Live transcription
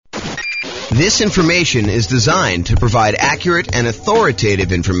This information is designed to provide accurate and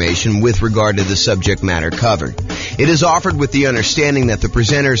authoritative information with regard to the subject matter covered. It is offered with the understanding that the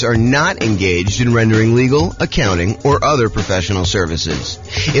presenters are not engaged in rendering legal, accounting, or other professional services.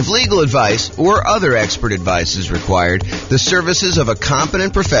 If legal advice or other expert advice is required, the services of a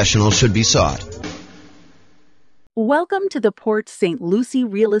competent professional should be sought. Welcome to the Port St. Lucie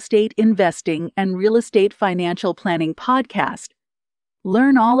Real Estate Investing and Real Estate Financial Planning Podcast.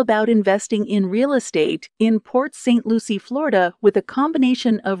 Learn all about investing in real estate in Port St. Lucie, Florida, with a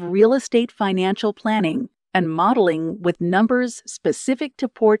combination of real estate financial planning and modeling with numbers specific to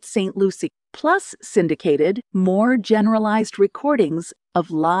Port St. Lucie, plus syndicated, more generalized recordings of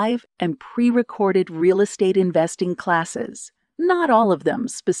live and pre-recorded real estate investing classes, not all of them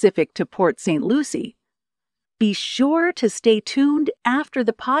specific to Port St. Lucie. Be sure to stay tuned after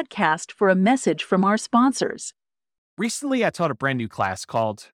the podcast for a message from our sponsors. Recently, I taught a brand new class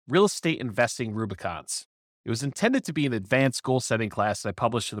called Real Estate Investing Rubicons. It was intended to be an advanced goal-setting class that I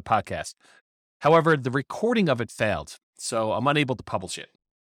published to the podcast. However, the recording of it failed, so I'm unable to publish it.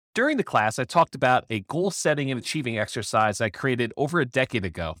 During the class, I talked about a goal-setting and achieving exercise I created over a decade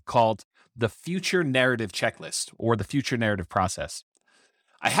ago called the Future Narrative Checklist, or the Future Narrative Process.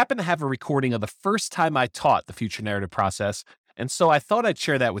 I happen to have a recording of the first time I taught the Future Narrative Process, and so I thought I'd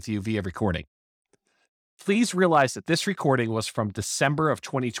share that with you via recording. Please realize that this recording was from December of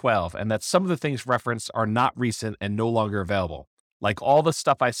 2012 and that some of the things referenced are not recent and no longer available. Like all the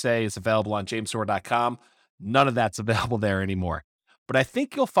stuff I say is available on jamesorr.com, none of that's available there anymore. But I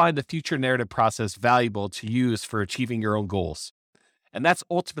think you'll find the future narrative process valuable to use for achieving your own goals. And that's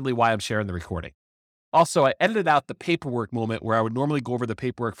ultimately why I'm sharing the recording. Also, I edited out the paperwork moment where I would normally go over the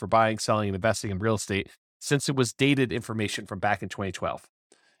paperwork for buying, selling, and investing in real estate since it was dated information from back in 2012.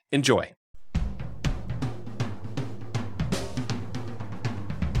 Enjoy.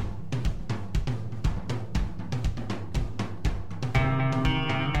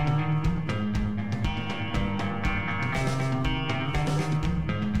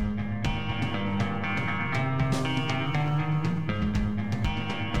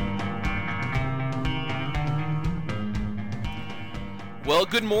 Well,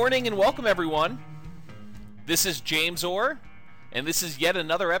 good morning and welcome, everyone. This is James Orr, and this is yet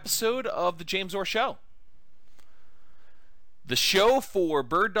another episode of The James Orr Show. The show for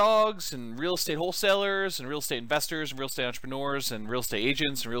bird dogs and real estate wholesalers and real estate investors and real estate entrepreneurs and real estate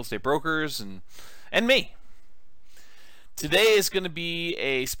agents and real estate brokers and me. Today is going to be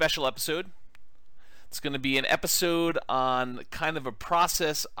a special episode. It's going to be an episode on kind of a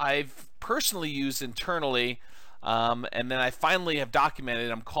process I've personally used internally, and then I finally have documented.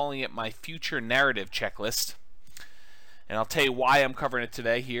 I'm calling it my future narrative checklist. And I'll tell you why I'm covering it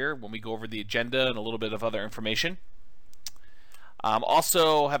today here when we go over the agenda and a little bit of other information.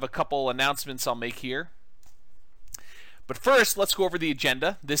 Also have a couple announcements I'll make here. But first, let's go over the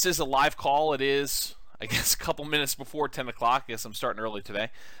agenda. This is a live call. It is, I guess, a couple minutes before 10 o'clock. I guess I'm starting early today.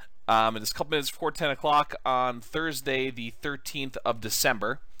 It's a couple minutes before 10 o'clock on Thursday, the 13th of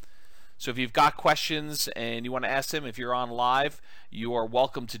December. So if you've got questions and you want to ask them, if you're on live, you are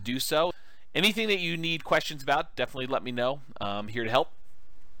welcome to do so. Anything that you need questions about, definitely let me know. I'm here to help.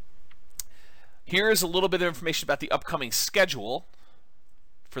 Here is a little bit of information about the upcoming schedule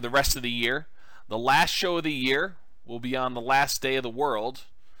for the rest of the year. The last show of the year will be on the last day of the world,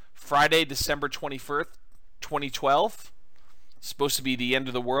 Friday, December 21st, 2012. It's supposed to be the end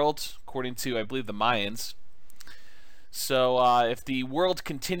of the world, according to, I believe, the Mayans. So if the world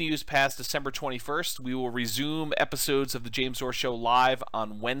continues past December 21st, we will resume episodes of The James Orr Show live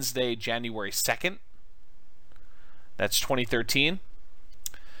on Wednesday, January 2nd. That's 2013.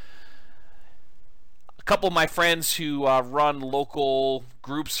 A couple of my friends who run local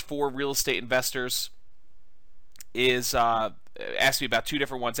groups for real estate investors asked me about two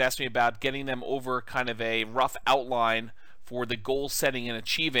different ones. Asked me about getting them over kind of a rough outline for the goal setting and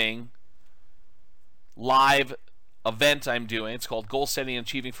achieving live event I'm doing. It's called Goal Setting and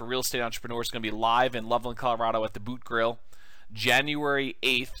Achieving for Real Estate Entrepreneurs. It's going to be live in Loveland, Colorado at the Boot Grill, January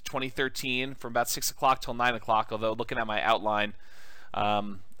 8th, 2013, from about 6 o'clock till 9 o'clock, although looking at my outline,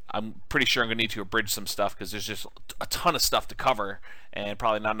 I'm pretty sure I'm going to need to abridge some stuff because there's just a ton of stuff to cover and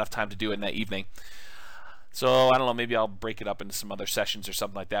probably not enough time to do it in that evening. So I don't know, maybe I'll break it up into some other sessions or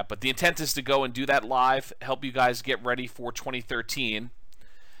something like that. But the intent is to go and do that live, help you guys get ready for 2013.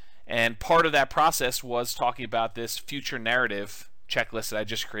 And part of that process was talking about this future narrative checklist that I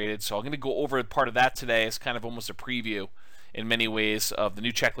just created. So I'm going to go over part of that today as kind of almost a preview in many ways of the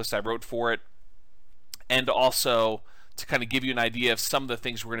new checklist I wrote for it, and also to kind of give you an idea of some of the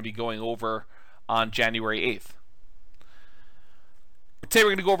things we're going to be going over on January 8th. Today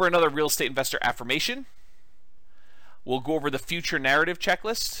we're going to go over another real estate investor affirmation. We'll go over the future narrative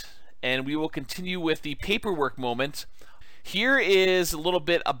checklist, and we will continue with the paperwork moment. Here is a little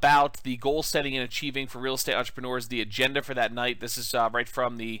bit about the goal setting and achieving for real estate entrepreneurs, the agenda for that night. This is right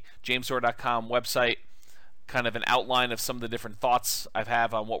from the jamesor.com website, kind of an outline of some of the different thoughts I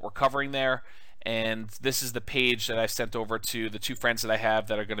have on what we're covering there. And this is the page that I sent over to the two friends that I have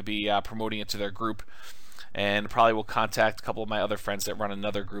that are going to be promoting it to their group. And probably will contact a couple of my other friends that run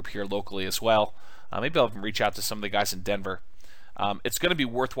another group here locally as well. Maybe I'll even reach out to some of the guys in Denver. It's going to be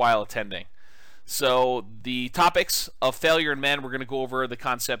worthwhile attending. So the topics of failure in men, we're going to go over the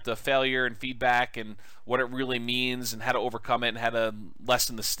concept of failure and feedback and what it really means and how to overcome it and how to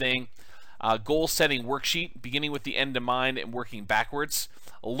lessen the sting. Goal setting worksheet, beginning with the end in mind and working backwards.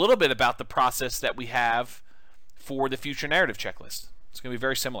 A little bit about the process that we have for the future narrative checklist. It's going to be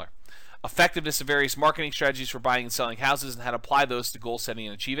very similar. Effectiveness of various marketing strategies for buying and selling houses and how to apply those to goal setting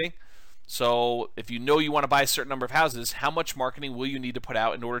and achieving. So if you know you want to buy a certain number of houses, how much marketing will you need to put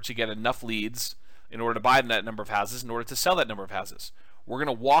out in order to get enough leads in order to buy that number of houses, in order to sell that number of houses? We're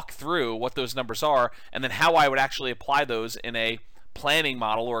going to walk through what those numbers are and then how I would actually apply those in a planning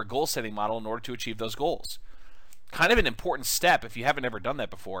model or a goal setting model in order to achieve those goals. Kind of an important step if you haven't ever done that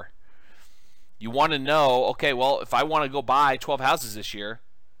before. You want to know, okay, well, if I want to go buy 12 houses this year,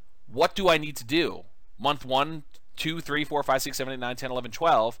 what do I need to do? Month 1, 2, 3, 4, 5, 6, 7, 8, 9, 10, 11,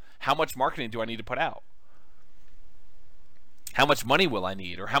 12. How much marketing do I need to put out? How much money will I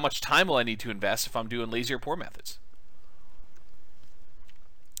need? Or how much time will I need to invest if I'm doing lazy or poor methods?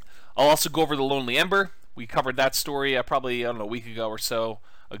 I'll also go over the Lonely Ember. We covered that story probably, a week ago or so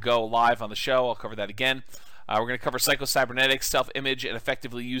ago live on the show. I'll cover that again. We're going to cover psycho-cybernetics, self-image, and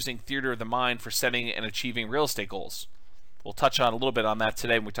effectively using theater of the mind for setting and achieving real estate goals. We'll touch on a little bit on that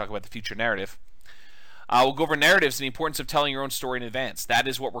today when we talk about the future narrative. We'll go over narratives and the importance of telling your own story in advance. That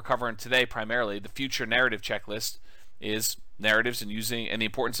is what we're covering today primarily. The future narrative checklist is narratives and the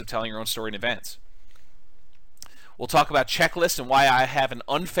importance of telling your own story in advance. We'll talk about checklists and why I have an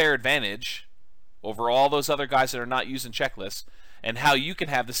unfair advantage over all those other guys that are not using checklists, and how you can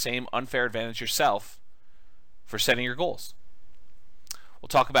have the same unfair advantage yourself for setting your goals. We'll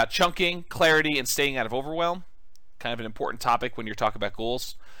talk about chunking, clarity, and staying out of overwhelm. Kind of an important topic when you're talking about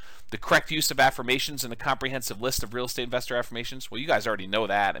goals. The correct use of affirmations and a comprehensive list of real estate investor affirmations. Well, you guys already know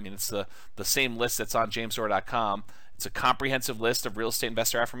that. I mean, it's the same list that's on jamesor.com. It's a comprehensive list of real estate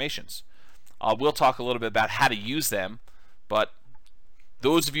investor affirmations. We'll talk a little bit about how to use them, but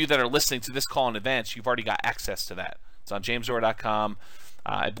those of you that are listening to this call in advance, you've already got access to that. It's on jamesor.com.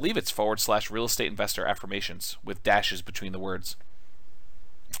 I believe it's / real estate investor affirmations with dashes between the words.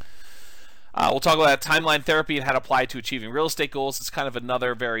 We'll talk about timeline therapy and how to apply it to achieving real estate goals. It's kind of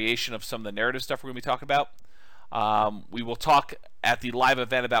another variation of some of the narrative stuff we're going to be talking about. We will talk at the live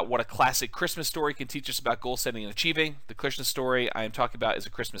event about what a classic Christmas story can teach us about goal setting and achieving. The Christmas story I am talking about is A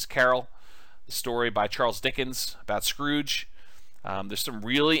Christmas Carol, the story by Charles Dickens about Scrooge. There's some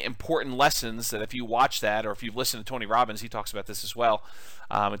really important lessons that if you watch that, or if you've listened to Tony Robbins, he talks about this as well.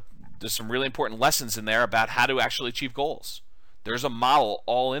 There's some really important lessons in there about how to actually achieve goals. There's a model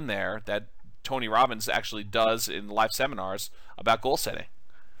all in there that Tony Robbins actually does in live seminars about goal setting.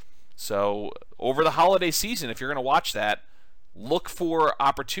 So over the holiday season, if you're going to watch that, look for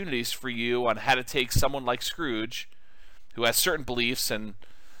opportunities for you on how to take someone like Scrooge, who has certain beliefs and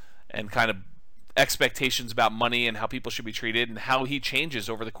kind of expectations about money and how people should be treated, and how he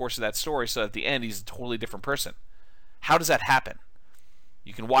changes over the course of that story, so at the end he's a totally different person. How does that happen?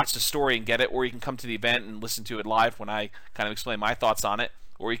 You can watch the story and get it, or you can come to the event and listen to it live when I kind of explain my thoughts on it,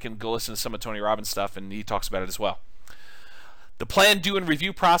 or you can go listen to some of Tony Robbins' stuff and he talks about it as well. The plan, do, and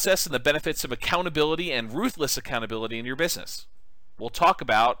review process and the benefits of accountability and ruthless accountability in your business. We'll talk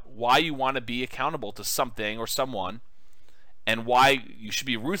about why you want to be accountable to something or someone, and why you should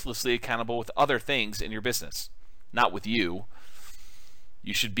be ruthlessly accountable with other things in your business. Not with you.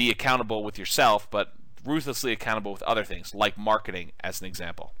 You should be accountable with yourself, but ruthlessly accountable with other things, like marketing, as an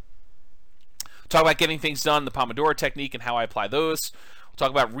example. Talk about getting things done, the Pomodoro technique, and how I apply those. We'll talk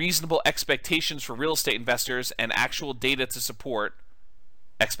about reasonable expectations for real estate investors and actual data to support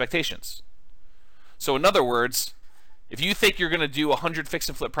expectations. So in other words, if you think you're going to do 100 fix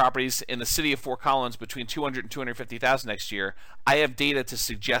and flip properties in the city of Fort Collins between 200 and 250,000 next year, I have data to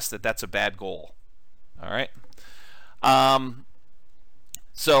suggest that that's a bad goal. All right.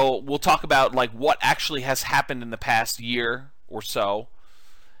 So we'll talk about like what actually has happened in the past year or so,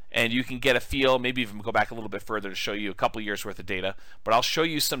 and you can get a feel, maybe even go back a little bit further to show you a couple years worth of data. But I'll show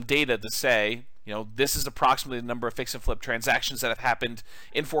you some data to say, this is approximately the number of fix and flip transactions that have happened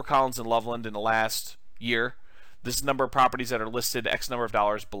in Fort Collins and Loveland in the last year. this is the number of properties that are listed X number of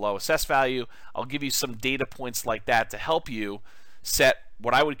dollars below assessed value. I'll give you some data points like that to help you set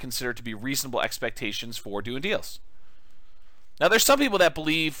what I would consider to be reasonable expectations for doing deals. Now, there's some people that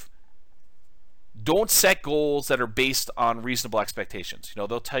believe don't set goals that are based on reasonable expectations.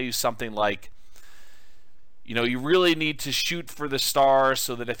 They'll tell you something like, you really need to shoot for the stars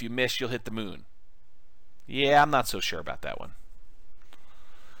so that if you miss, you'll hit the moon. Yeah, I'm not so sure about that one.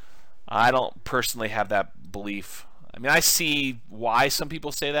 I don't personally have that belief. I mean, I see why some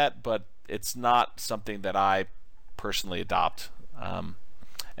people say that, but it's not something that I personally adopt.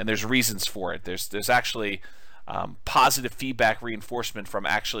 And there's reasons for it. There's actually positive feedback reinforcement from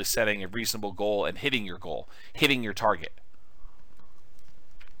actually setting a reasonable goal and hitting your goal, hitting your target.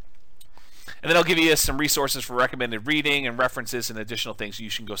 And then I'll give you some resources for recommended reading and references and additional things you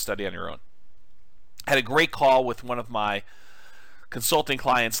should go study on your own. I had a great call with one of my consulting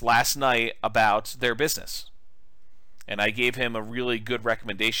clients last night about their business. And I gave him a really good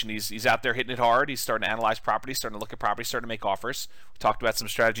recommendation. He's out there hitting it hard. He's starting to analyze properties, starting to look at properties, starting to make offers. We talked about some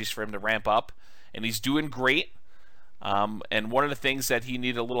strategies for him to ramp up. And he's doing great. And one of the things that he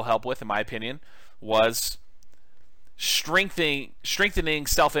needed a little help with, in my opinion, was strengthening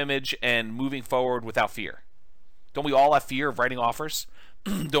self-image and moving forward without fear. Don't we all have fear of writing offers?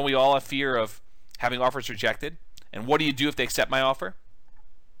 Don't we all have fear of having offers rejected? And what do you do if they accept my offer?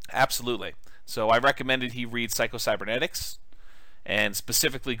 Absolutely. So I recommended he read Psycho-Cybernetics and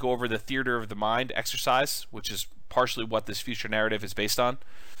specifically go over the Theater of the Mind exercise, which is partially what this future narrative is based on.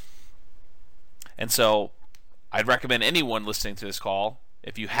 And so I'd recommend anyone listening to this call,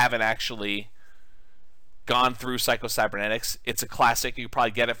 if you haven't actually gone through Psycho-Cybernetics, it's a classic. You can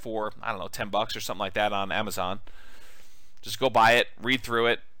probably get it for, $10 or something like that on Amazon. Just go buy it, read through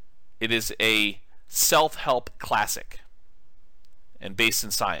it. It is a self-help classic and based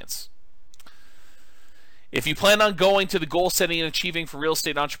in science. If you plan on going to the Goal Setting and Achieving for Real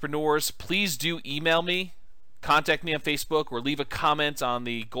Estate Entrepreneurs, please do email me, contact me on Facebook, or leave a comment on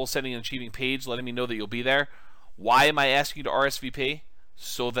the Goal Setting and Achieving page letting me know that you'll be there. Why am I asking you to RSVP?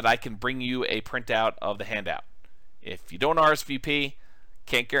 So that I can bring you a printout of the handout. If you don't RSVP,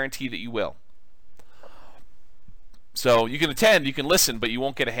 can't guarantee that you will. So you can attend, you can listen, but you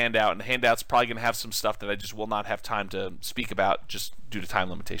won't get a handout, and the handout's probably going to have some stuff that I just will not have time to speak about just due to time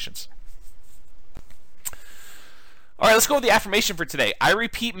limitations. All right, let's go with the affirmation for today. I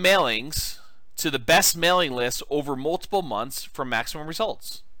repeat mailings to the best mailing list over multiple months for maximum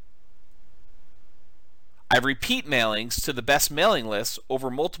results. I repeat mailings to the best mailing list over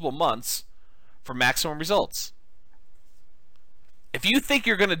multiple months for maximum results. If you think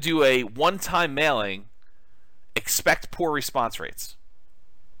you're going to do a one-time mailing, expect poor response rates.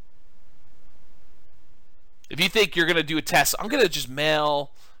 If you think you're going to do a test, I'm going to just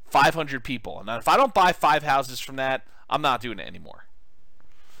mail 500 people. And if I don't buy 5 houses from that, I'm not doing it anymore.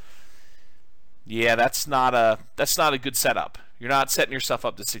 Yeah, that's not a good setup. You're not setting yourself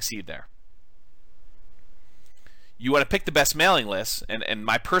up to succeed there. You want to pick the best mailing lists, and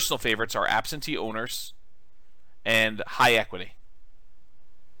my personal favorites are absentee owners and high equity.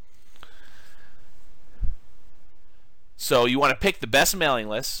 So you want to pick the best mailing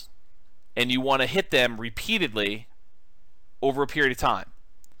lists, and you want to hit them repeatedly over a period of time.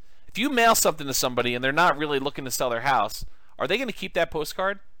 If you mail something to somebody and they're not really looking to sell their house, are they going to keep that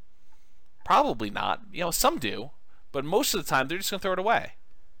postcard? Probably not. Some do, but most of the time they're just going to throw it away.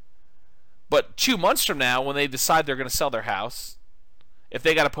 But 2 months from now, when they decide they're going to sell their house, if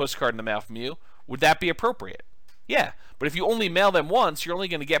they got a postcard in the mail from you, would that be appropriate? Yeah, but if you only mail them once, you're only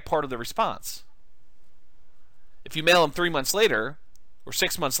going to get part of the response. If you mail them 3 months later, or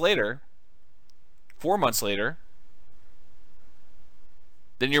 6 months later, 4 months later,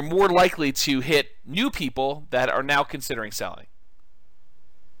 then you're more likely to hit new people that are now considering selling.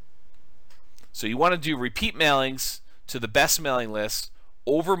 So you want to do repeat mailings to the best mailing list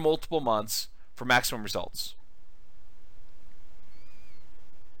over multiple months for maximum results.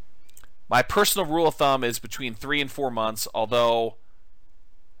 My personal rule of thumb is between 3 and 4 months, although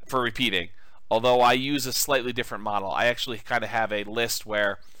I use a slightly different model. I actually kind of have a list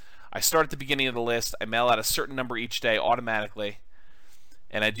where I start at the beginning of the list, I mail out a certain number each day automatically,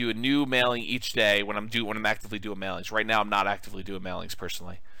 and I do a new mailing each day when I'm actively doing mailings. Right now I'm not actively doing mailings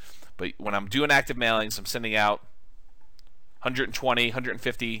personally. But when I'm doing active mailings, I'm sending out 120,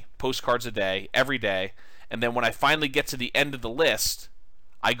 150 postcards a day, every day. And then when I finally get to the end of the list,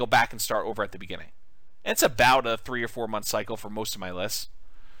 I go back and start over at the beginning. And it's about a 3 or 4 month cycle for most of my lists.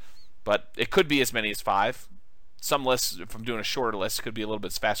 But it could be as many as 5. Some lists, if I'm doing a shorter list, could be a little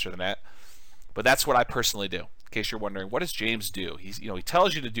bit faster than that. But that's what I personally do. In case you're wondering, what does James do? He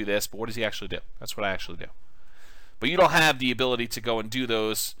tells you to do this, but what does he actually do? That's what I actually do. But you don't have the ability to go and do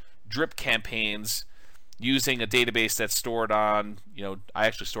those drip campaigns using a database that's stored on, I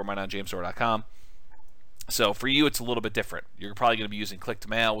actually store mine on jamesdoor.com. So for you, it's a little bit different. You're probably going to be using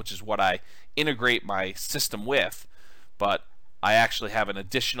click-to-mail, which is what I integrate my system with, but I actually have an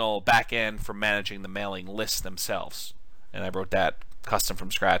additional back end for managing the mailing lists themselves. And I wrote that custom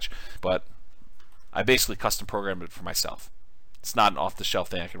from scratch, but I basically custom programmed it for myself. It's not an off-the-shelf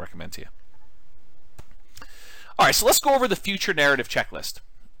thing I can recommend to you. All right, so let's go over the future narrative checklist.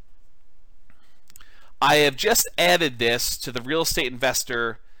 I have just added this to the real estate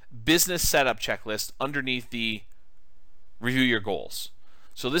investor business setup checklist underneath the review your goals.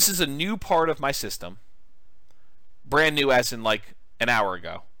 So this is a new part of my system, brand new as in like an hour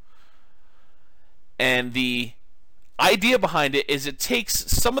ago. And the idea behind it is it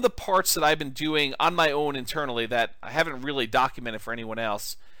takes some of the parts that I've been doing on my own internally that I haven't really documented for anyone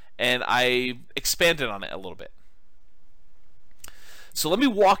else, and I expanded on it a little bit. So let me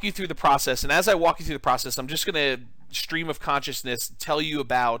walk you through the process, and as I walk you through the process, I'm just going to stream of consciousness tell you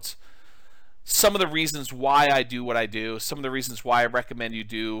about some of the reasons why I do what I do, some of the reasons why I recommend you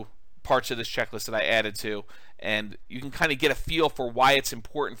do parts of this checklist that I added to, and you can kind of get a feel for why it's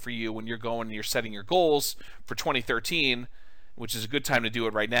important for you when you're going and you're setting your goals for 2013, which is a good time to do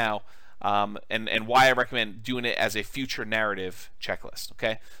it right now, and why I recommend doing it as a future narrative checklist.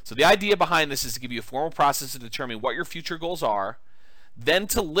 Okay, so the idea behind this is to give you a formal process to determine what your future goals are, then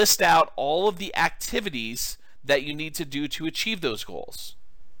to list out all of the activities that you need to do to achieve those goals.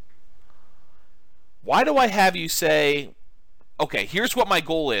 Why do I have you say, okay, here's what my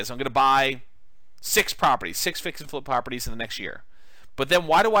goal is. I'm going to buy 6 properties, 6 fix and flip properties in the next year. But then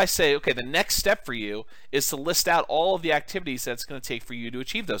why do I say, okay, the next step for you is to list out all of the activities that it's going to take for you to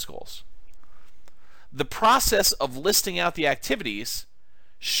achieve those goals? The process of listing out the activities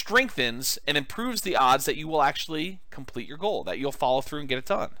strengthens and improves the odds that you will actually complete your goal, that you'll follow through and get it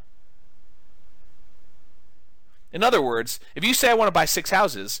done. In other words, if you say I want to buy 6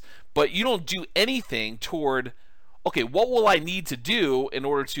 houses, but you don't do anything toward, okay, what will I need to do in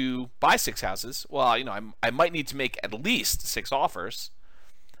order to buy 6 houses? Well, I might need to make at least 6 offers.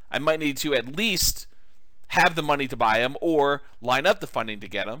 I might need to at least have the money to buy them or line up the funding to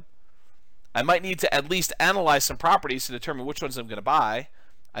get them. I might need to at least analyze some properties to determine which ones I'm going to buy.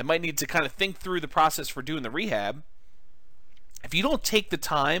 I might need to kind of think through the process for doing the rehab. If you don't take the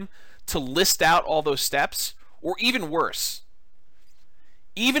time to list out all those steps, or even worse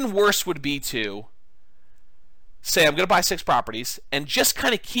would be to say, I'm going to buy 6 properties, and just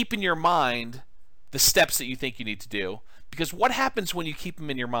kind of keep in your mind the steps that you think you need to do. Because what happens when you keep them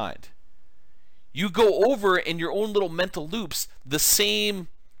in your mind? You go over in your own little mental loops the same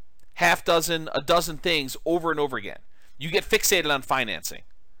half dozen, a dozen things over and over again. You get fixated on financing.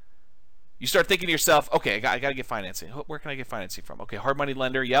 You start thinking to yourself, okay, I got to get financing. Where can I get financing from? Okay, hard money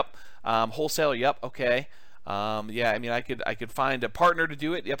lender, yep. Wholesaler, yep, okay. Yeah, I mean, I could find a partner to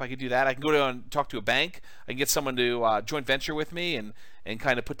do it. Yep, I could do that. I can go and talk to a bank. I can get someone to joint venture with me and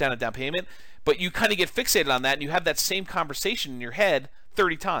kind of put down a down payment. But you kind of get fixated on that, and you have that same conversation in your head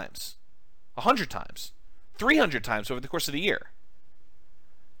 30 times, 100 times, 300 times over the course of the year.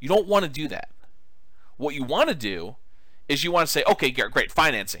 You don't want to do that. What you want to do is you want to say, okay, great,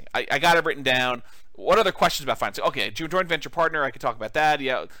 financing. I got it written down. What other questions about financing? Okay, joint venture partner, I could talk about that.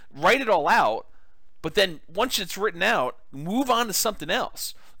 Yeah, write it all out. But then once it's written out, move on to something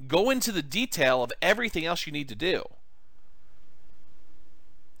else. Go into the detail of everything else you need to do.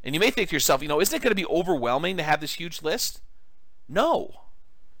 And you may think to yourself, isn't it going to be overwhelming to have this huge list? No.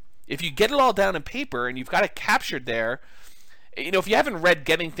 If you get it all down in paper and you've got it captured there, if you haven't read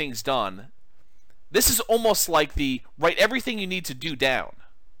Getting Things Done, this is almost like the write everything you need to do down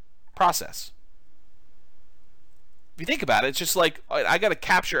process. If you think about it, it's just like, I got to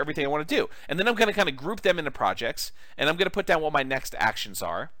capture everything I want to do. And then I'm going to kind of group them into projects, and I'm going to put down what my next actions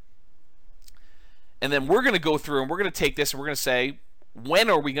are. And then we're going to go through and we're going to take this and we're going to say, when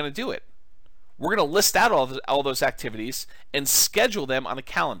are we going to do it? We're going to list out all those activities and schedule them on a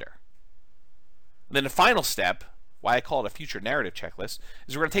calendar. And then the final step, why I call it a future narrative checklist,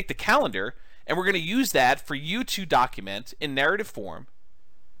 is we're going to take the calendar and we're going to use that for you to document in narrative form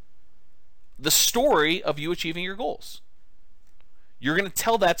the story of you achieving your goals. You're going to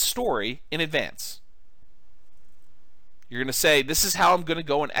tell that story in advance. You're going to say, this is how I'm going to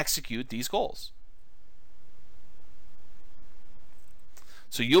go and execute these goals.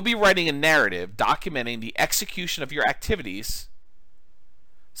 So you'll be writing a narrative documenting the execution of your activities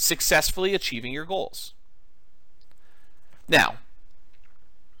successfully achieving your goals. Now,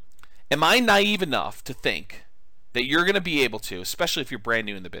 am I naive enough to think that you're going to be able to, especially if you're brand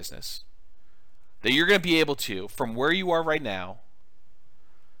new in the business, that you're going to be able to, from where you are right now,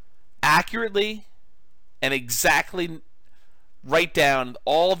 accurately and exactly write down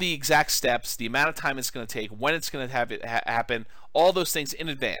all the exact steps, the amount of time it's going to take, when it's going to have it happen, all those things in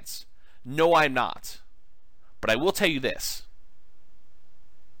advance. No, I'm not. But I will tell you this.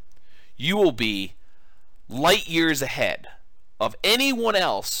 You will be light years ahead of anyone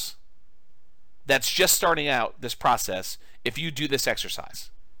else that's just starting out this process if you do this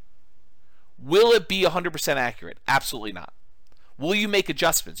exercise. Will it be 100% accurate? Absolutely not. Will you make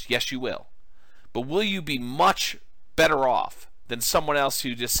adjustments? Yes, you will. But will you be much better off than someone else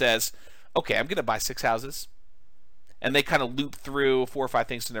who just says, okay, I'm going to buy 6 houses, and they kind of loop through 4 or 5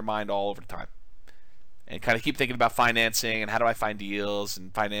 things in their mind all over the time and kind of keep thinking about financing and how do I find deals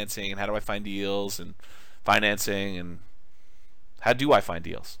and financing and how do I find deals and financing and how do I find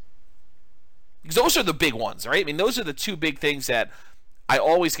deals? Because those are the big ones, right? I mean, those are the 2 big things that I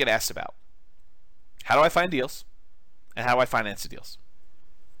always get asked about. How do I find deals? And how do I finance the deals?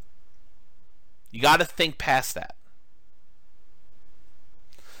 You got to think past that.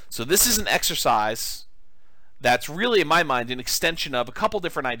 So this is an exercise that's really, in my mind, an extension of a couple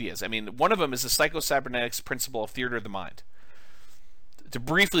different ideas. I mean, one of them is the psychocybernetics principle of theater of the mind. To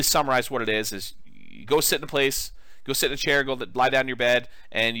briefly summarize what it is you go sit in a place, go sit in a chair, go lie down in your bed,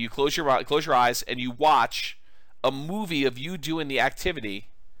 and you close your eyes, and you watch a movie of you doing the activity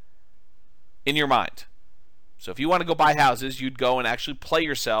in your mind. So if you want to go buy houses, you'd go and actually play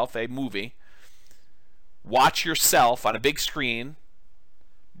yourself a movie, watch yourself on a big screen,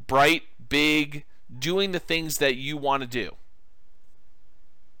 bright, big, doing the things that you want to do.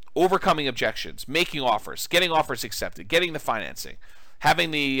 Overcoming objections, making offers, getting offers accepted, getting the financing,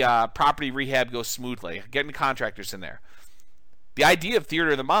 having the property rehab go smoothly, getting contractors in there. The idea of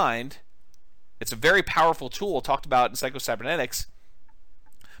theater of the mind, it's a very powerful tool talked about in psychocybernetics,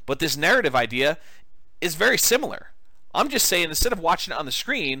 but this narrative idea is very similar. I'm just saying, instead of watching it on the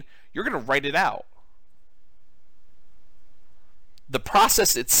screen, you're going to write it out. The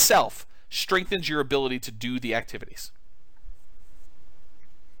process itself strengthens your ability to do the activities.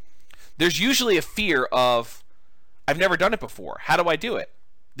 There's usually a fear of, I've never done it before. How do I do it?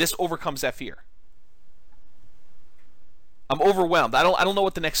 This overcomes that fear. I'm overwhelmed. I don't know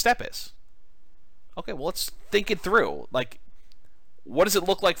what the next step is. Okay, well, let's think it through. Like, what does it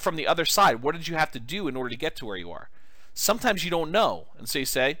look like from the other side? What did you have to do in order to get to where you are? Sometimes you don't know. And so you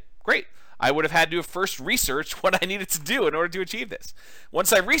say, great, I would have had to have first researched what I needed to do in order to achieve this.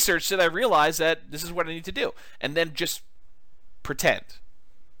 Once I researched it, I realized that this is what I need to do. And then just pretend.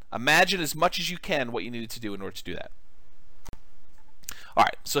 Imagine as much as you can what you needed to do in order to do that. All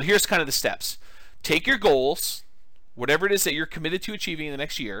right, so here's kind of the steps. Take your goals, whatever it is that you're committed to achieving in the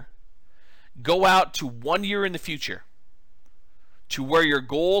next year, go out to 1 year in the future to where your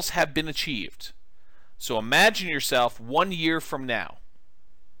goals have been achieved. So imagine yourself 1 year from now.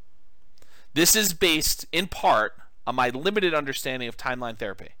 This is based in part on my limited understanding of timeline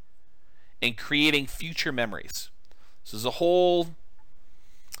therapy and creating future memories. So there's a whole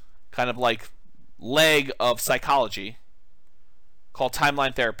kind of like leg of psychology called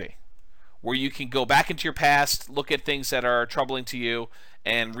timeline therapy, where you can go back into your past, look at things that are troubling to you,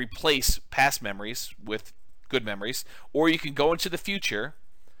 and replace past memories with good memories, or you can go into the future,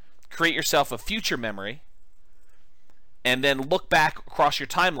 create yourself a future memory, and then look back across your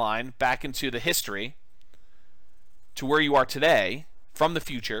timeline, back into the history, to where you are today, from the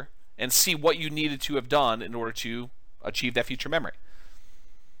future, and see what you needed to have done in order to achieve that future memory.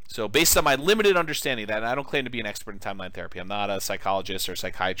 So based on my limited understanding of that, and I don't claim to be an expert in timeline therapy, I'm not a psychologist or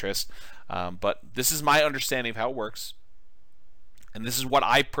psychiatrist, but this is my understanding of how it works, and this is what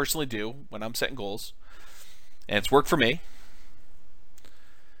I personally do when I'm setting goals, and it's worked for me,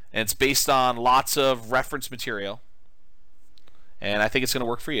 and it's based on lots of reference material, and I think it's going to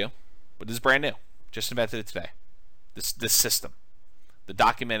work for you, but this is brand new, just invented it today, this system, the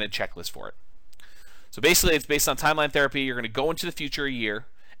documented checklist for it. So basically it's based on timeline therapy. You're going to go into the future a year,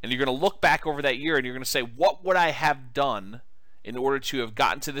 and you're going to look back over that year, and you're going to say, what would I have done in order to have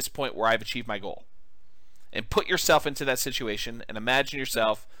gotten to this point where I've achieved my goal? And put yourself into that situation and imagine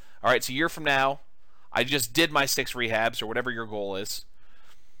yourself, all right, it's a year from now, I just did my 6 rehabs or whatever your goal is.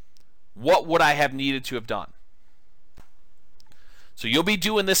 What would I have needed to have done? So you'll be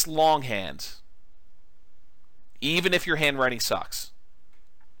doing this longhand, even if your handwriting sucks.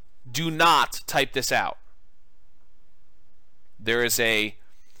 Do not type this out. There is a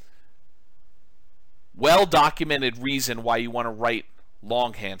well-documented reason why you want to write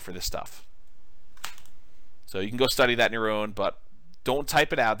longhand for this stuff. So you can go study that on your own, but don't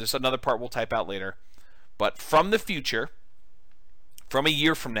type it out. There's another part we'll type out later. But from the future, from a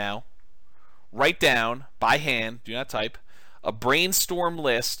year from now, write down by hand, do not type, a brainstorm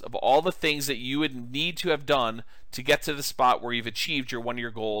list of all the things that you would need to have done to get to the spot where you've achieved one of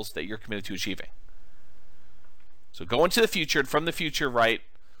your goals that you're committed to achieving. So go into the future, and from the future, write,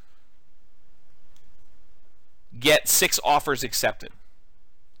 get 6 offers accepted.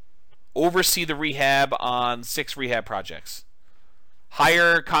 Oversee the rehab on 6 rehab projects.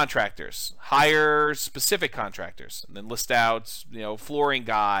 Hire contractors. Hire specific contractors. And then list out, flooring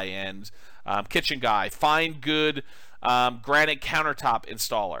guy and kitchen guy. Find good granite countertop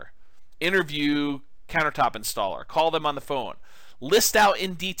installer. Interview countertop installer. Call them on the phone. List out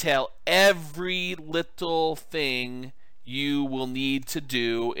in detail every little thing you will need to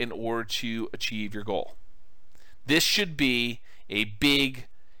do in order to achieve your goal. This should be a big,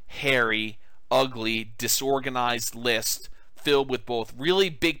 hairy, ugly, disorganized list filled with both really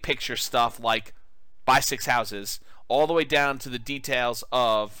big picture stuff like buy 6 houses, all the way down to the details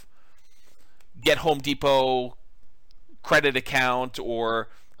of get Home Depot credit account, or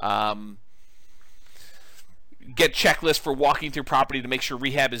get checklist for walking through property to make sure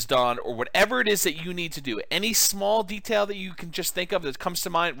rehab is done, or whatever it is that you need to do. Any small detail that you can just think of that comes to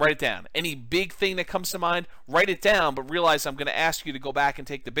mind, write it down. Any big thing that comes to mind, write it down, but realize I'm going to ask you to go back and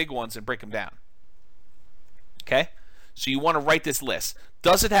take the big ones and break them down. Okay? So you want to write this list.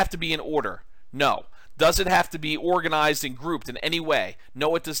 Does it have to be in order? No. Does it have to be organized and grouped in any way?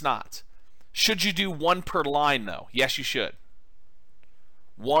 No, it does not. Should you do 1 per line, though? Yes, you should.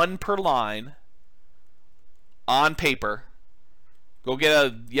 1 per line on paper. Go get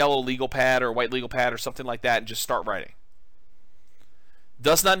a yellow legal pad or a white legal pad or something like that and just start writing.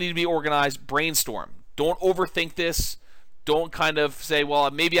 Does not need to be organized. Brainstorm. Don't overthink this. Don't kind of say, well,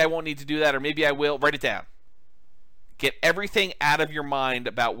 maybe I won't need to do that, or maybe I will. Write it down. Get everything out of your mind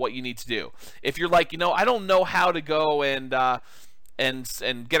about what you need to do. If you're like, I don't know how to go and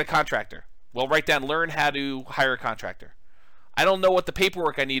get a contractor. Well, write down, learn how to hire a contractor. I don't know what the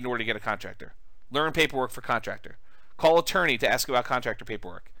paperwork I need in order to get a contractor. Learn paperwork for contractor. Call attorney to ask about contractor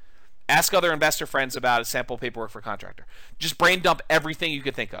paperwork. Ask other investor friends about a sample paperwork for contractor. Just brain dump everything you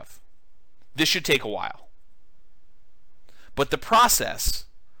could think of. This should take a while. But the process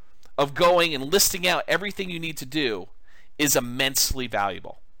of going and listing out everything you need to do is immensely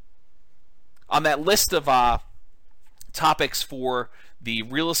valuable. On that list of topics for the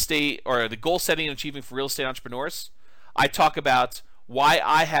real estate, or the goal setting and achieving for real estate entrepreneurs, I talk about why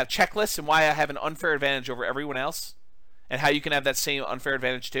I have checklists and why I have an unfair advantage over everyone else, and how you can have that same unfair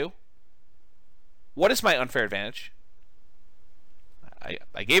advantage too. What is my unfair advantage?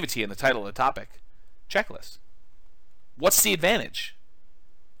 I gave it to you in the title of the topic. Checklist. What's the advantage?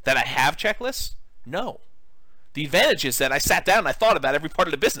 That I have checklists? No. The advantage is that I sat down and I thought about every part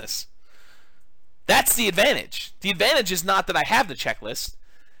of the business. That's the advantage. The advantage is not that I have the checklist.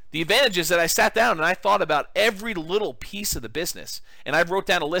 The advantage is that I sat down and I thought about every little piece of the business. And I wrote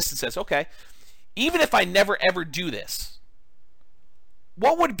down a list that says, okay, even if I never ever do this,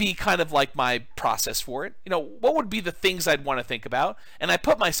 what would be kind of like my process for it? What would be the things I'd want to think about? And I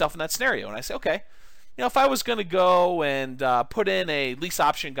put myself in that scenario and I say, okay, if I was going to go and put in a lease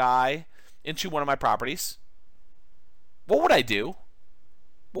option guy into one of my properties, what would I do?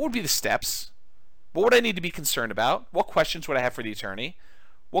 What would be the steps? What would I need to be concerned about? What questions would I have for the attorney?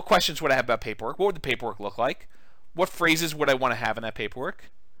 What questions would I have about paperwork? What would the paperwork look like? What phrases would I want to have in that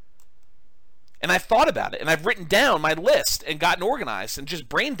paperwork? And I've thought about it, and I've written down my list and gotten organized and just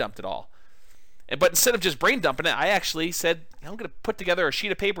brain dumped it all. But instead of just brain dumping it, I actually said, I'm going to put together a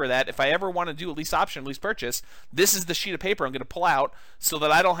sheet of paper that if I ever want to do a lease option, lease purchase, this is the sheet of paper I'm going to pull out so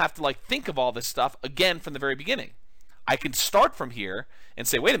that I don't have to think of all this stuff again from the very beginning. I can start from here and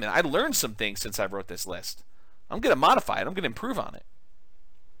say, wait a minute, I learned some things since I wrote this list. I'm going to modify it. I'm going to improve on it.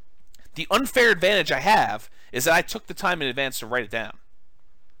 The unfair advantage I have is that I took the time in advance to write it down.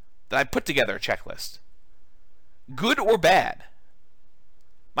 That I put together a checklist. Good or bad.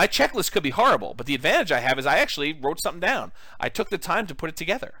 My checklist could be horrible, but the advantage I have is I actually wrote something down. I took the time to put it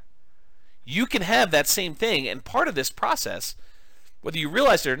together. You can have that same thing, and part of this process, whether you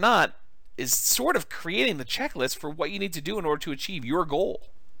realize it or not, is sort of creating the checklist for what you need to do in order to achieve your goal.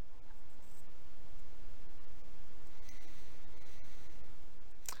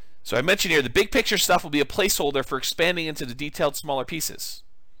 So I mentioned here, the big picture stuff will be a placeholder for expanding into the detailed smaller pieces.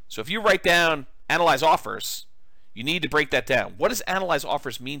 So if you write down analyze offers, you need to break that down. What does analyze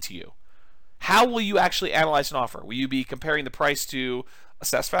offers mean to you? How will you actually analyze an offer? Will you be comparing the price to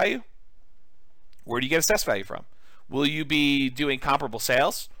assessed value? Where do you get assessed value from? Will you be doing comparable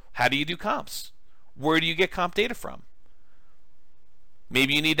sales? How do you do comps? Where do you get comp data from?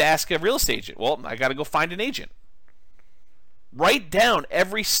 Maybe you need to ask a real estate agent. Well, I got to go find an agent. Write down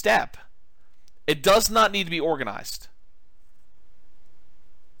every step It does not need to be organized.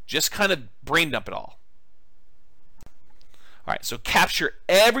 Just kind of brain dump it all. All right, so capture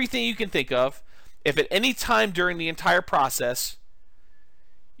everything you can think of. If at any time during the entire process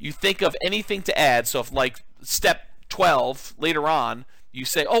you think of anything to add, so if like step 12 later on, you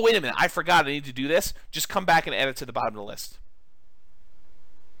say, oh, wait a minute, I forgot I need to do this, just come back and add it to the bottom of the list.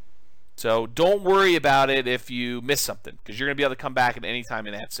 So don't worry about it if you miss something, because you're going to be able to come back at any time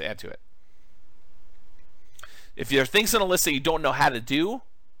and add to it. If there are things on a list that you don't know how to do,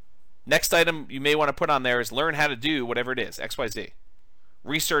 next item you may want to put on there is learn how to do whatever it is, XYZ.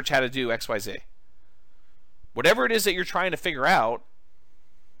 Research how to do XYZ. Whatever it is that you're trying to figure out,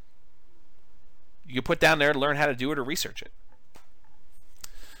 you can put down there, learn how to do it or research it.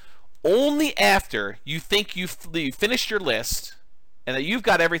 Only after you think you've finished your list and that you've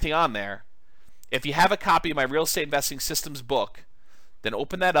got everything on there, if you have a copy of my Real Estate Investing Systems book, then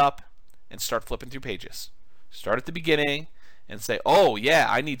open that up and start flipping through pages. Start at the beginning and say, oh, yeah,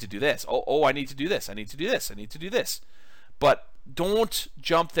 I need to do this. Oh, I need to do this. I need to do this. I need to do this. But don't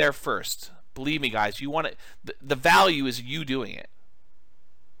jump there first. Believe me, guys, you want it. The value is you doing it.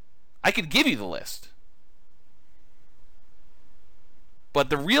 I could give you the list. But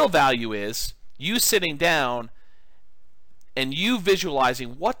the real value is you sitting down and you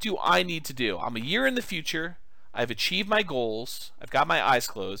visualizing, what do I need to do? I'm a year in the future. I've achieved my goals. I've got my eyes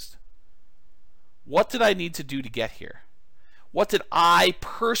closed. What did I need to do to get here? What did I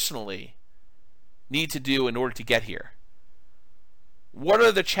personally need to do in order to get here? What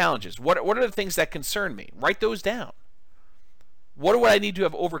are the challenges? What are the things that concern me? Write those down. What would I need to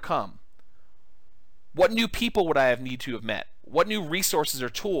have overcome? What new people would I have need to have met? What new resources or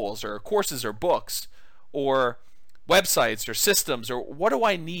tools or courses or books or websites or systems, or what do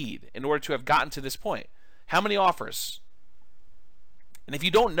I need in order to have gotten to this point? How many offers? And if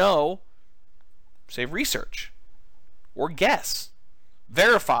you don't know, say research or guess.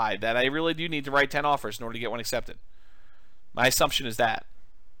 Verify that I really do need to write 10 offers in order to get one accepted. My assumption is that.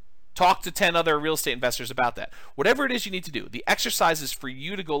 Talk to 10 other real estate investors about that. Whatever it is you need to do, the exercise is for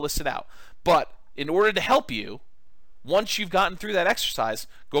you to go list it out. But in order to help you, once you've gotten through that exercise,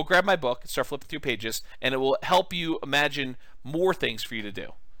 go grab my book and start flipping through pages, and it will help you imagine more things for you to do.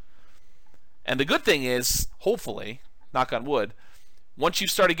 And the good thing is, hopefully, knock on wood, once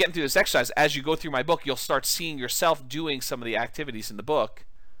you've started getting through this exercise, as you go through my book, you'll start seeing yourself doing some of the activities in the book,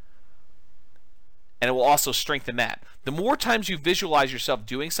 and it will also strengthen that. The more times you visualize yourself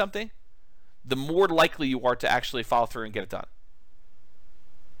doing something, the more likely you are to actually follow through and get it done.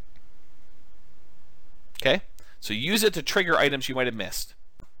 Okay? So use it to trigger items you might have missed.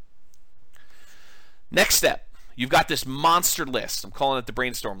 Next step, you've got this monster list. I'm calling it the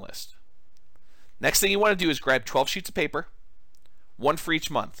brainstorm list. Next thing you want to do is grab 12 sheets of paper, one for each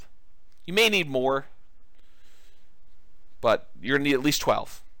month. You may need more, but you're going to need at least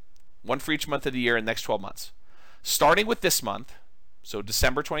 12. One for each month of the year in the next 12 months. Starting with this month, so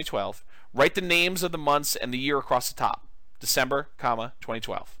December 2012, write the names of the months and the year across the top. December,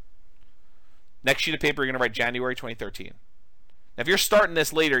 2012. Next sheet of paper, you're going to write January 2013. Now, if you're starting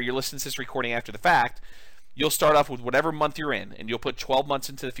this later, you're listening to this recording after the fact, you'll start off with whatever month you're in, and you'll put 12 months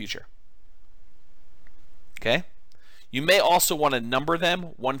into the future. Okay? You may also want to number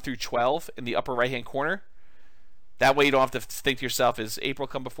them 1 through 12 in the upper right-hand corner. That way you don't have to think to yourself, is April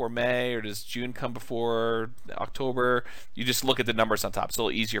come before May, or does June come before October? You just look at the numbers on top. It's a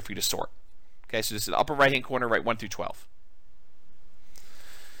little easier for you to sort. Okay, so just in the upper right-hand corner, write 1 through 12.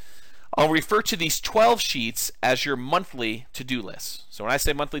 I'll refer to these 12 sheets as your monthly to-do list. So when I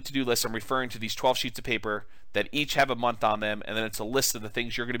say monthly to-do list, I'm referring to these 12 sheets of paper that each have a month on them, and then it's a list of the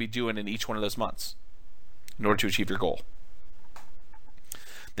things you're going to be doing in each one of those months in order to achieve your goal.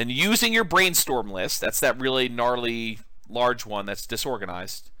 Then using your brainstorm list, that's that really gnarly, large one that's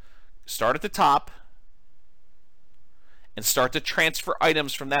disorganized, start at the top and start to transfer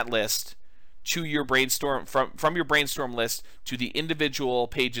items from that list to your brainstorm, from your brainstorm list to the individual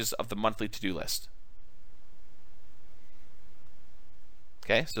pages of the monthly to-do list.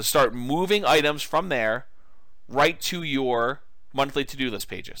 Okay, so start moving items from there right to your monthly to-do list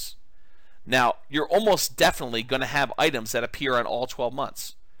pages. Now, you're almost definitely going to have items that appear on all 12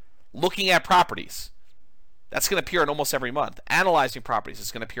 months. Looking at properties, that's going to appear on almost every month. Analyzing properties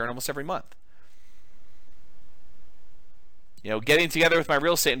is going to appear on almost every month. You know, getting together with my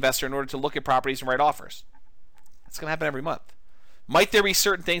real estate investor in order to look at properties and write offers. That's going to happen every month. Might there be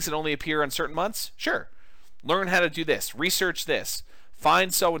certain things that only appear on certain months? Sure. Learn how to do this. Research this.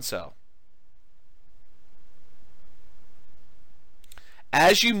 Find so-and-so.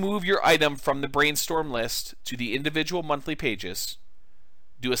 As you move your item from the brainstorm list to the individual monthly pages,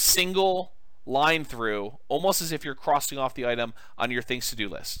 do a single line through, almost as if you're crossing off the item on your things to do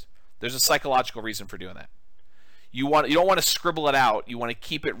list. There's a psychological reason for doing that. You don't want to scribble it out. You want to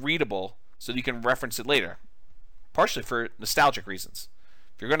keep it readable so that you can reference it later. Partially for nostalgic reasons.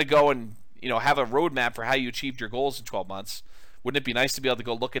 If you're going to go and have a roadmap for how you achieved your goals in 12 months, wouldn't it be nice to be able to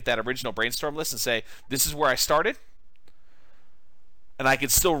go look at that original brainstorm list and say, this is where I started? And I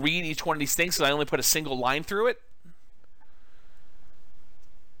could still read each one of these things because I only put a single line through it?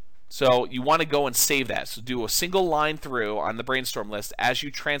 So you want to go and save that. So do a single line through on the brainstorm list as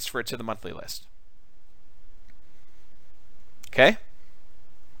you transfer it to the monthly list. Okay?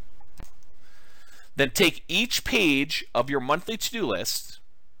 Then take each page of your monthly to-do list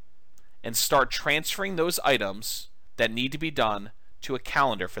and start transferring those items that need to be done to a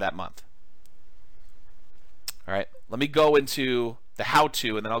calendar for that month. All right, let me go into the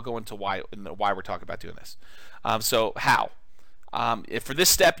how-to, and then I'll go into why we're talking about doing this. So how? If for this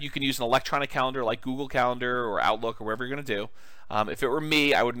step, you can use an electronic calendar like Google Calendar or Outlook or whatever you're going to do. If it were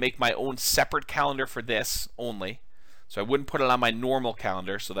me, I would make my own separate calendar for this only. So I wouldn't put it on my normal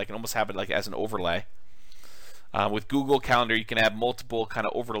calendar, so that I can almost have it like as an overlay. With Google Calendar, you can have multiple kind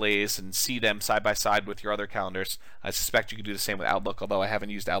of overlays and see them side by side with your other calendars. I suspect you can do the same with Outlook, although I haven't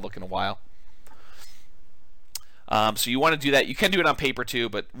used Outlook in a while. So you want to do that. You can do it on paper too,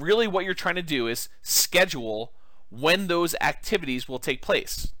 but really what you're trying to do is schedule when those activities will take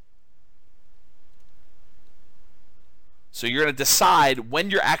place. So you're going to decide when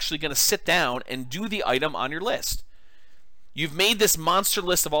you're actually going to sit down and do the item on your list. You've made this monster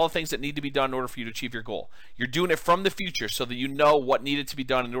list of all the things that need to be done in order for you to achieve your goal. You're doing it from the future so that you know what needed to be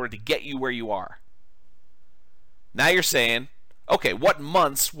done in order to get you where you are. Now you're saying, okay, what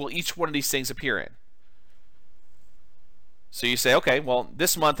months will each one of these things appear in? So you say, okay, well,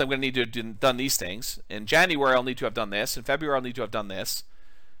 this month I'm going to need to have done these things. In January, I'll need to have done this. In February, I'll need to have done this.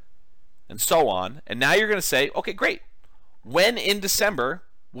 And so on. And now you're going to say, okay, great. When in December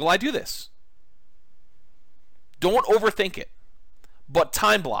will I do this? Don't overthink it, but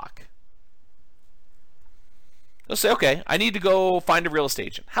time block. They'll say, okay, I need to go find a real estate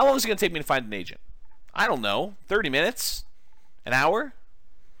agent. How long is it going to take me to find an agent? I don't know, 30 minutes? An hour?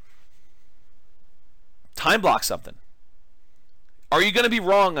 Time block something. Are you going to be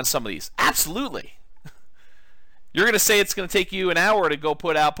wrong on some of these? Absolutely. You're going to say it's going to take you an hour to go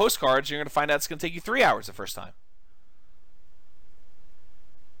put out postcards. You're going to find out it's going to take you 3 hours the first time.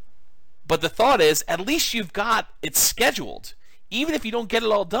 But the thought is, at least you've got it scheduled. Even if you don't get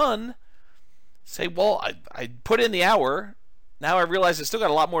it all done, say, well, I put in the hour. Now I realize I still got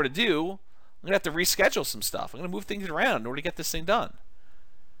a lot more to do. I'm going to have to reschedule some stuff. I'm going to move things around in order to get this thing done.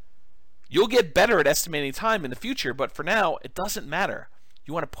 You'll get better at estimating time in the future, but for now, it doesn't matter.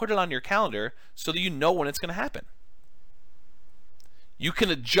 You want to put it on your calendar so that you know when it's going to happen. You can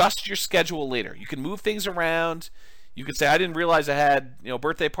adjust your schedule later. You can move things around. You can say, I didn't realize I had a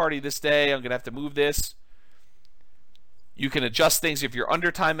birthday party this day. I'm going to have to move this. You can adjust things if you're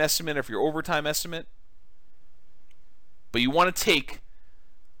under time estimate or if you're over time estimate. But you want to take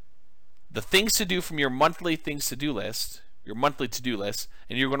the things to do from your monthly things to do list, your monthly to-do list,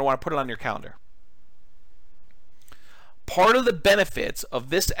 and you're going to want to put it on your calendar. Part of the benefits of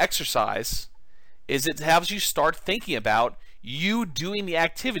this exercise is it helps you start thinking about you doing the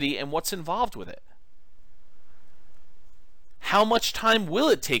activity and what's involved with it. How much time will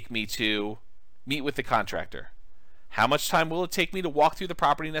it take me to meet with the contractor? How much time will it take me to walk through the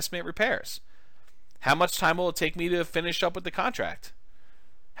property and estimate repairs? How much time will it take me to finish up with the contract?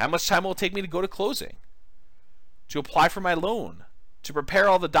 How much time will it take me to go to closing? To apply for my loan? To prepare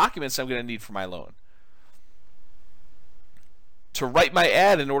all the documents I'm going to need for my loan? To write my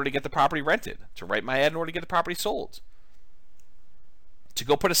ad in order to get the property rented? To write my ad in order to get the property sold? To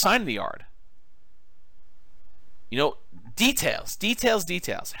go put a sign in the yard? Details.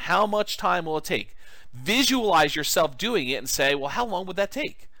 How much time will it take? Visualize yourself doing it and say, well, how long would that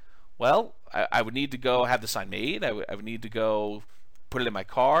take? Well, I would need to go have the sign made. I would need to go put it in my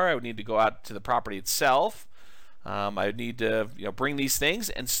car. I would need to go out to the property itself. I would need to bring these things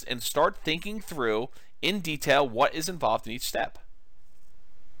and start thinking through in detail what is involved in each step.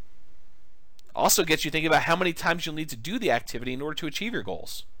 Also gets you thinking about how many times you'll need to do the activity in order to achieve your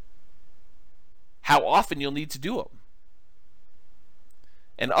goals. How often you'll need to do them.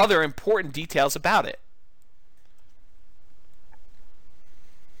 And other important details about it.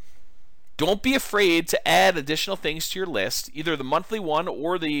 Don't be afraid to add additional things to your list, either the monthly one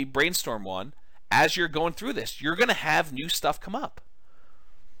or the brainstorm one, as you're going through this. You're going to have new stuff come up.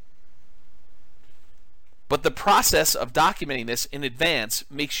 But the process of documenting this in advance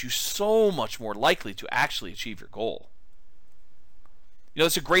makes you so much more likely to actually achieve your goal.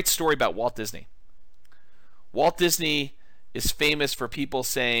 It's a great story about Walt Disney. Walt Disney is famous for people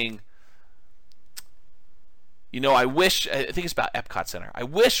saying, I think it's about Epcot Center. I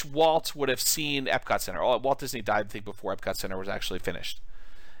wish Walt would have seen Epcot Center. Walt Disney died, I think, before Epcot Center was actually finished.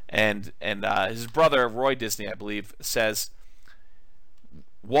 And his brother, Roy Disney, I believe, says,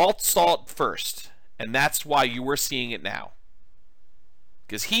 Walt saw it first, and that's why you were seeing it now.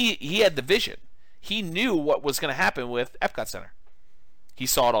 Because he had the vision. He knew what was going to happen with Epcot Center. He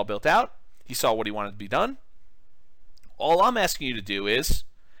saw it all built out. He saw what he wanted to be done. All I'm asking you to do is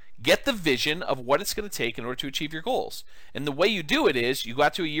get the vision of what it's going to take in order to achieve your goals. And the way you do it is you go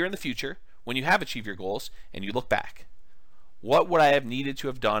out to a year in the future when you have achieved your goals and you look back. What would I have needed to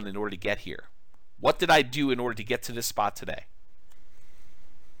have done in order to get here? What did I do in order to get to this spot today?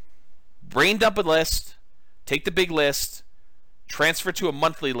 Brain dump a list, take the big list, transfer to a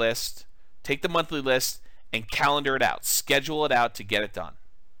monthly list, take the monthly list, and calendar it out. Schedule it out to get it done.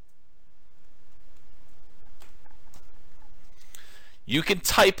 You can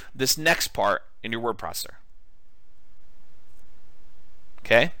type this next part in your word processor.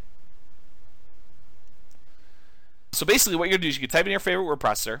 Okay? So basically what you're going to do is you can type in your favorite word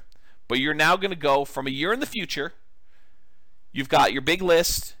processor, but you're now going to go from a year in the future. You've got your big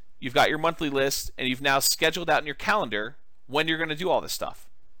list, you've got your monthly list, and you've now scheduled out in your calendar when you're going to do all this stuff.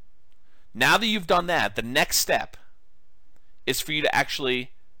 Now that you've done that, the next step is for you to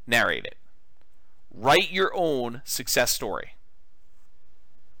actually narrate it. Write your own success story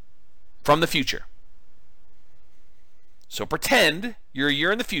from the future. So pretend you're a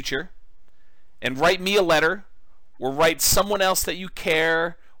year in the future and write me a letter, or write someone else that you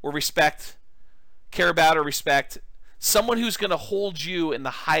care about or respect, someone who's going to hold you in the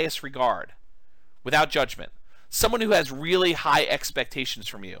highest regard without judgment, someone who has really high expectations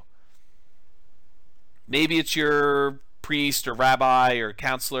from you. Maybe it's your priest or rabbi or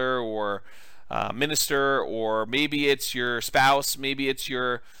counselor or minister, or maybe it's your spouse, maybe it's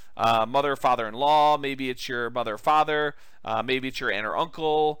your mother or father-in-law, maybe it's your mother or father, maybe it's your aunt or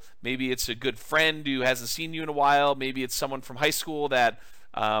uncle, maybe it's a good friend who hasn't seen you in a while, maybe it's someone from high school that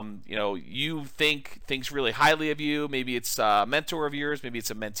you think thinks really highly of you, maybe it's a mentor of yours, maybe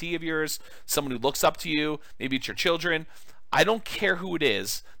it's a mentee of yours, someone who looks up to you, maybe it's your children. I don't care who it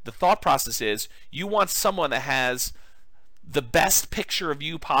is. The thought process is you want someone that has the best picture of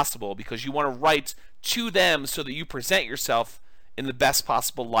you possible, because you want to write to them so that you present yourself in the best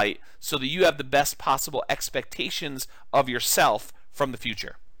possible light, so that you have the best possible expectations of yourself from the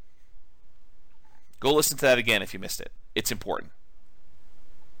future. Go listen to that again if you missed it. It's important.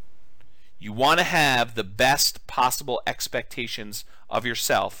 You want to have the best possible expectations of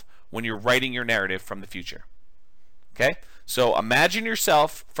yourself when you're writing your narrative from the future. Okay? So imagine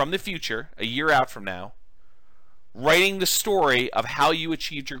yourself from the future, a year out from now, writing the story of how you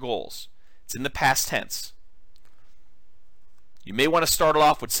achieved your goals. It's in the past tense. You may want to start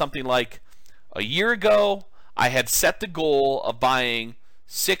off with something like, a year ago, I had set the goal of buying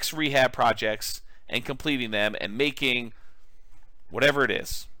 6 rehab projects and completing them and making whatever it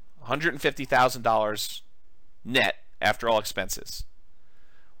is, $150,000 net after all expenses.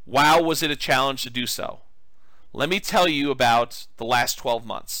 Wow, was it a challenge to do so? Let me tell you about the last 12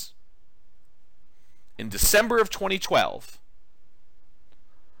 months. In December of 2012,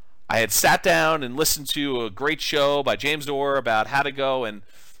 I had sat down and listened to a great show by James Orr about how to go and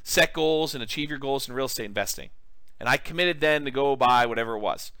set goals and achieve your goals in real estate investing. And I committed then to go buy whatever it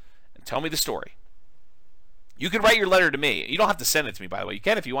was and tell me the story. You can write your letter to me. You don't have to send it to me, by the way. You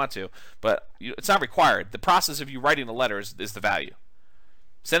can if you want to, but it's not required. The process of you writing the letter is the value.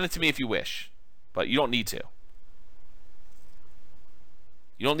 Send it to me if you wish, but you don't need to.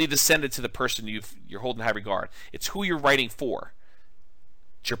 You don't need to send it to the person you're holding in high regard. It's who you're writing for.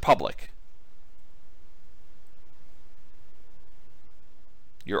 It's your public.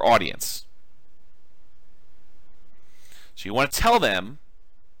 Your audience. So you want to tell them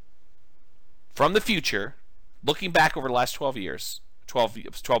from the future, looking back over the last 12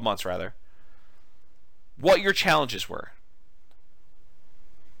 months rather, what your challenges were.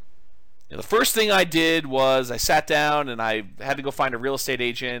 The first thing I did was I sat down and I had to go find a real estate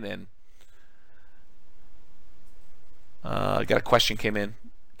agent, and I got a question came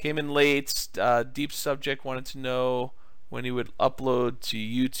in late. Deep subject, wanted to know when he would upload to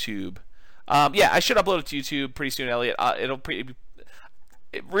YouTube. Yeah, I should upload it to YouTube pretty soon, Elliot.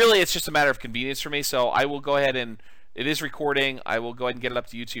 It's just a matter of convenience for me, so I will go ahead and it is recording. I will go ahead and get it up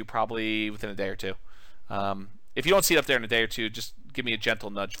to YouTube probably within a day or two. If you don't see it up there in a day or two, just give me a gentle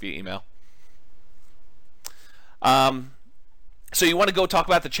nudge via email. So you want to go talk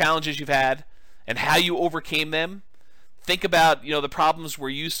about the challenges you've had and how you overcame them. Think about, the problems where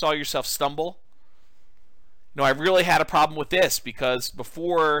you saw yourself stumble. I really had a problem with this because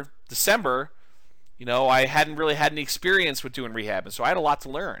before December, I hadn't really had any experience with doing rehab, and so I had a lot to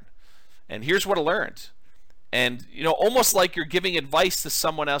learn. And here's what I learned. And, almost like you're giving advice to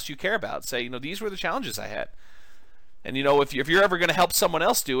someone else you care about. Say, these were the challenges I had. And, if you're ever going to help someone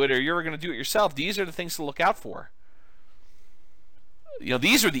else do it or you're ever going to do it yourself, these are the things to look out for.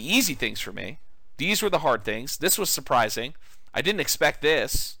 These are the easy things for me. These were the hard things. This was surprising. I didn't expect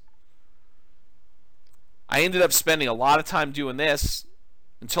this. I ended up spending a lot of time doing this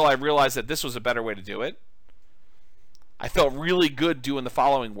until I realized that this was a better way to do it. I felt really good doing the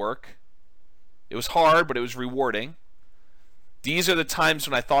following work. It was hard, but it was rewarding. These are the times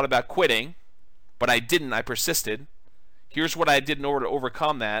when I thought about quitting, but I didn't. I persisted. Here's what I did in order to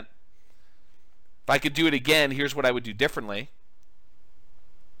overcome that. If I could do it again, here's what I would do differently.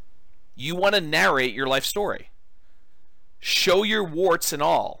 You want to narrate your life story. Show your warts and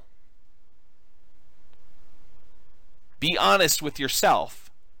all. Be honest with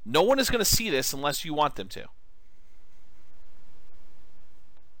yourself. No one is going to see this unless you want them to.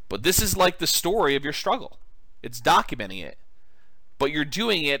 But this is like the story of your struggle. It's documenting it. But you're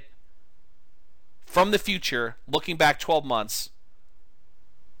doing it from the future, looking back 12 months,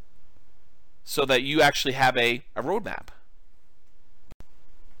 so that you actually have a roadmap.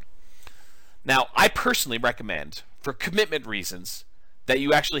 Now, I personally recommend, for commitment reasons, that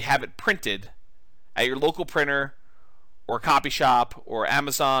you actually have it printed at your local printer or copy shop or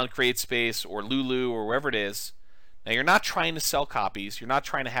Amazon, CreateSpace, or Lulu, or wherever it is. Now, you're not trying to sell copies. You're not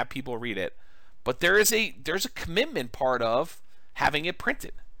trying to have people read it. But there's a commitment part of having it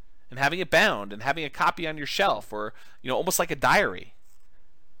printed and having it bound and having a copy on your shelf, or almost like a diary.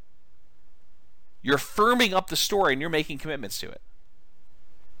 You're firming up the story and you're making commitments to it.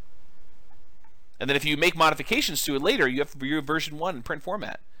 And then if you make modifications to it later, you have your version 1 in print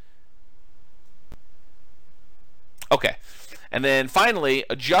format. Okay. And then finally,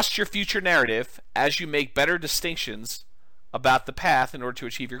 adjust your future narrative as you make better distinctions about the path in order to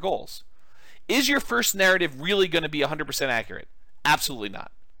achieve your goals. Is your first narrative really going to be 100% accurate? Absolutely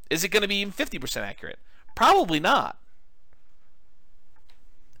not. Is it going to be even 50% accurate? Probably not.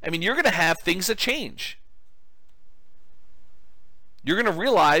 I mean, you're going to have things that change. You're going to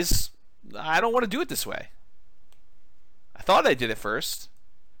realize, I don't want to do it this way. I thought I did it first,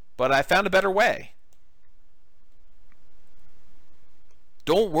 but I found a better way.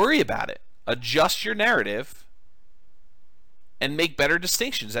 Don't worry about it. Adjust your narrative and make better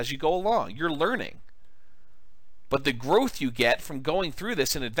distinctions as you go along. You're learning. But the growth you get from going through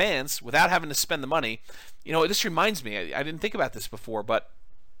this in advance without having to spend the money, this reminds me, I didn't think about this before, but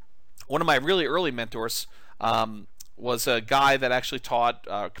one of my really early mentors was a guy that actually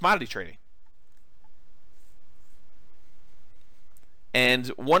taught commodity trading. And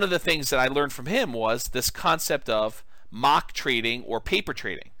one of the things that I learned from him was this concept of mock trading or paper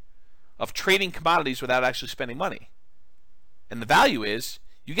trading, of trading commodities without actually spending money. And the value is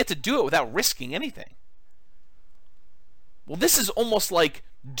you get to do it without risking anything. Well, this is almost like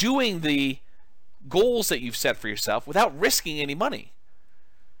doing the goals that you've set for yourself without risking any money.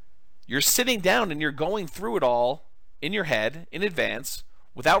 You're sitting down and you're going through it all in your head in advance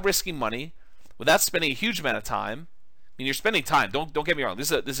without risking money, without spending a huge amount of time. I mean, you're spending time. Don't get me wrong.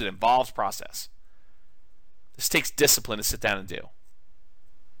 This is an involved process. This takes discipline to sit down and do.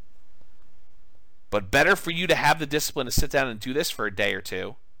 But better for you to have the discipline to sit down and do this for a day or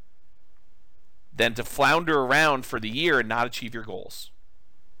two than to flounder around for the year and not achieve your goals.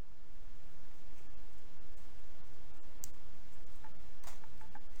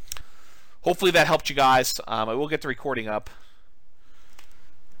 Hopefully that helped you guys. I will get the recording up.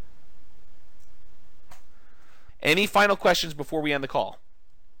 Any final questions before we end the call?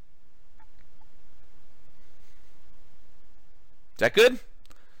 Is that good?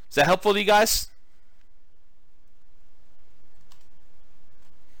 Is that helpful to you guys?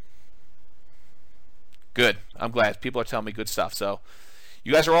 Good. I'm glad. People are telling me good stuff. So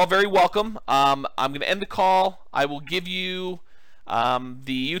you guys are all very welcome. I'm going to end the call. I will give you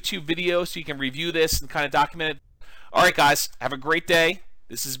the YouTube video so you can review this and kind of document it. All right, guys. Have a great day.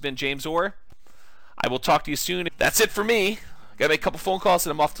 This has been James Orr. I will talk to you soon. That's it for me. Got to make a couple phone calls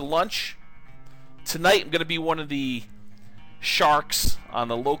and I'm off to lunch. Tonight I'm going to be one of the sharks on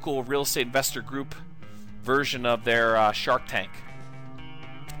the local real estate investor group version of their Shark Tank.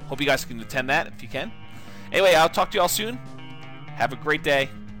 Hope you guys can attend that if you can. Anyway, I'll talk to you all soon. Have a great day.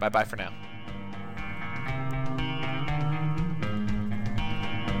 Bye-bye for now.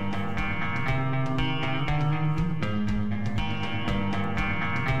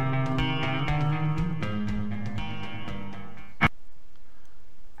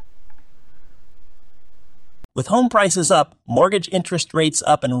 With home prices up, mortgage interest rates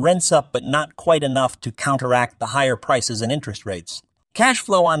up, and rents up, but not quite enough to counteract the higher prices and interest rates, cash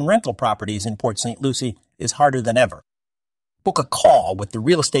flow on rental properties in Port St. Lucie is harder than ever. Book a call with the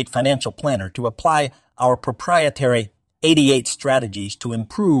Real Estate Financial Planner to apply our proprietary 88 strategies to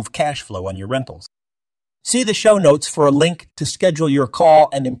improve cash flow on your rentals. See the show notes for a link to schedule your call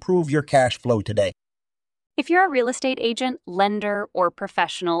and improve your cash flow today. If you're a real estate agent, lender, or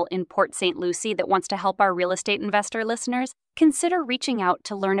professional in Port St. Lucie that wants to help our real estate investor listeners, consider reaching out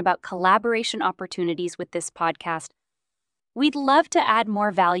to learn about collaboration opportunities with this podcast. We'd love to add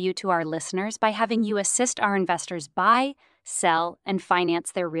more value to our listeners by having you assist our investors buy, sell, and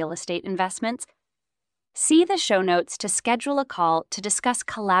finance their real estate investments. See the show notes to schedule a call to discuss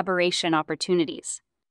collaboration opportunities.